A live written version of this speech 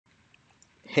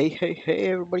Hey,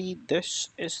 everybody, this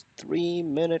is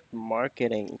 3-minute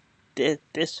marketing.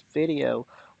 This video,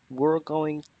 we're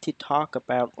going to talk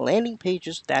about landing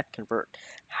pages that convert.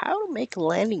 How to make a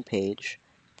landing page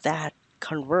that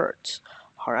converts.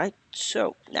 All right,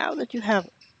 so now that you have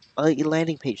a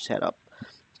landing page set up,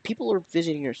 people are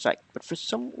visiting your site, but for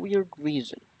some weird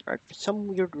reason, all right, for some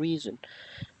weird reason,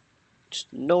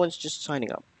 no one's just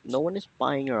signing up. No one is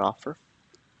buying your offer.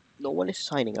 No one is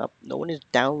signing up. No one is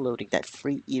downloading that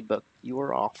free ebook you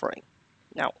are offering.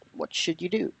 Now, what should you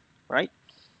do? Right?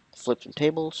 Flip some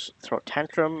tables, throw a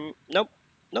tantrum. Nope.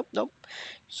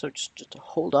 So just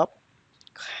hold up,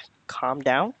 calm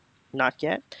down, not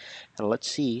yet, and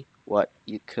let's see what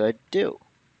you could do.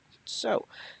 So,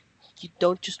 you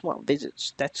don't just want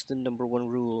visits. That's the number one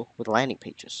rule with landing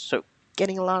pages. So,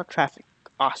 getting a lot of traffic,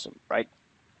 awesome, right?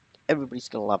 Everybody's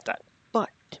gonna love that.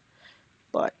 But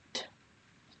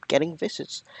getting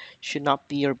visits should not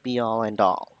be your be all and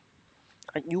all.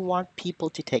 You want people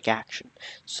to take action.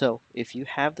 So if you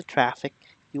have the traffic,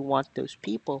 you want those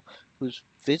people who's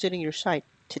visiting your site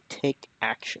to take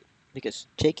action. Because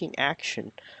taking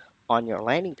action on your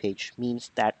landing page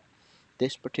means that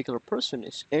this particular person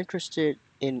is interested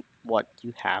in what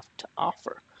you have to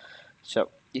offer. So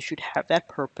you should have that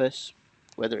purpose,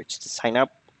 whether it's to sign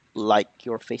up, like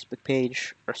your Facebook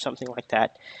page, or something like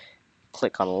that.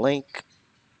 Click on a link.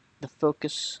 The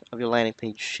focus of your landing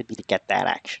page should be to get that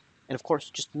action. And of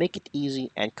course, just make it easy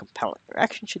and compelling. Your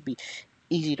action should be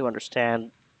easy to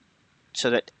understand so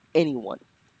that anyone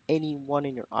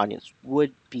in your audience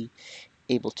would be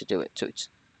able to do it. So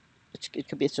it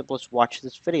could be as simple as watch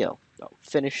this video.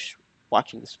 Finish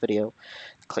watching this video,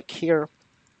 click here,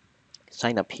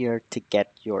 sign up here to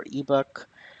get your ebook.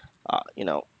 Uh, you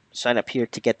know, Sign up here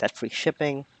to get that free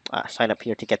shipping. Sign up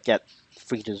here to get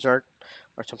free dessert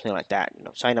or something like that.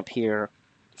 Sign up here,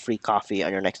 free coffee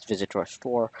on your next visit to our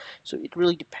store. So it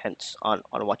really depends on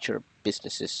what your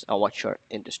business is, on what your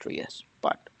industry is.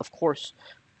 But of course,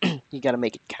 you got to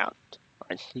make it count.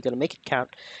 Right? You got to make it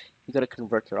count. You got to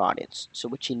convert your audience. So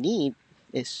what you need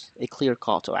is a clear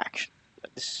call to action.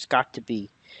 This has got to be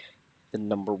the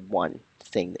number one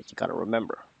thing that you got to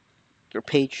remember. Your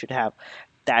page should have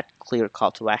that clear call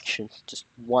to action. Just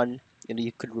one,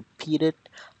 you could repeat it,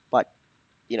 but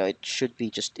it should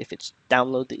be just, if it's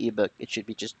download the ebook, it should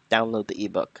be just download the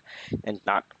ebook, and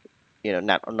not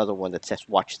another one that says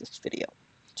watch this video.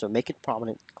 So make it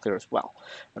prominent, clear as well.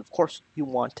 And of course, you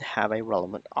want to have a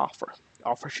relevant offer. The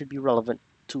offer should be relevant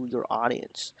to your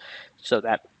audience, so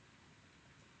that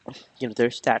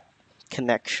there's that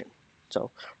connection. So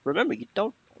remember, you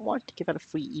don't want to give out a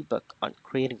free ebook on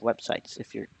creating websites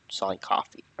if you're selling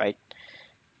coffee, right?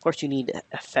 Of course, you need an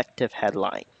effective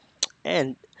headline,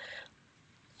 and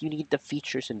you need the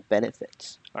features and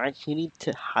benefits. All right, you need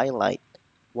to highlight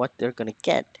what they're going to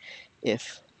get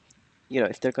if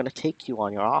if they're going to take you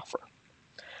on your offer.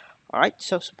 All right,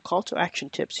 so some call to action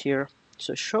tips here.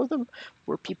 So show them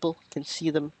where people can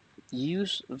see them.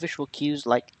 Use visual cues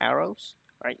like arrows.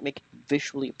 Right, make it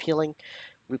visually appealing.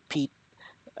 Repeat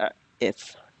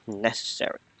if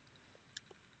necessary.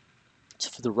 So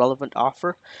for the relevant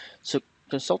offer, so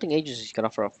consulting agencies can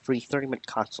offer a free 30-minute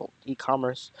consult.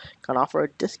 E-commerce can offer a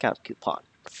discount coupon.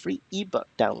 Free ebook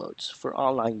downloads for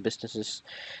online businesses.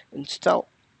 Instill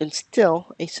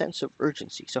a sense of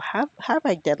urgency. So have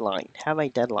a deadline. Have a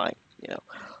deadline.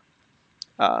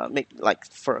 Make, like,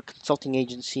 for a consulting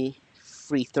agency,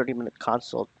 free 30-minute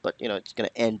consult, but it's going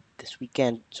to end this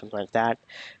weekend, something like that.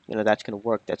 That's going to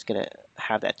work. That's going to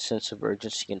have that sense of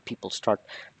urgency, and people start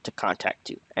to contact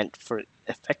you. And for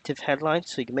effective headlines,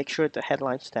 so you can make sure the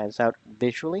headline stands out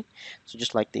visually. So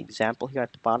just like the example here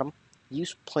at the bottom,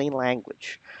 use plain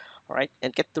language, all right,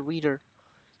 and get the reader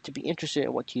to be interested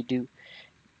in what you do,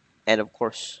 and of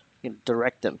course,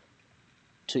 direct them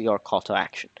to your call to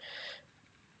action.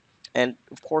 And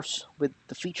of course, with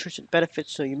the features and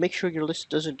benefits, so you make sure your list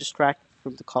doesn't distract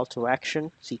from the call to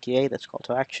action, CTA, that's call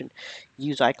to action.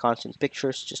 Use icons and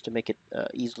pictures just to make it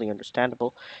easily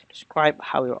understandable. Describe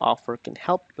how your offer can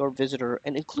help your visitor,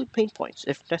 and include pain points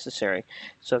if necessary,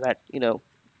 so that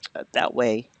that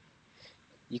way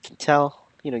you can tell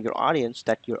your audience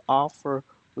that your offer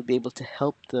would be able to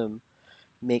help them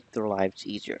make their lives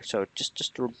easier. So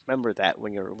just remember that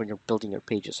when you're building your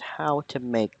pages, how to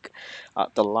make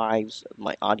the lives of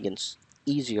my audience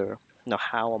easier. Now,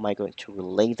 how am I going to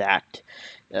relay that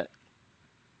uh,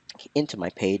 into my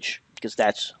page? Because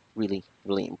that's really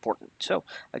important. So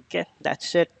again,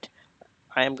 that's it.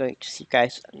 I am going to see you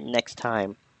guys next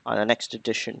time on the next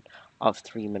edition of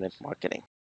 3-Minute Marketing.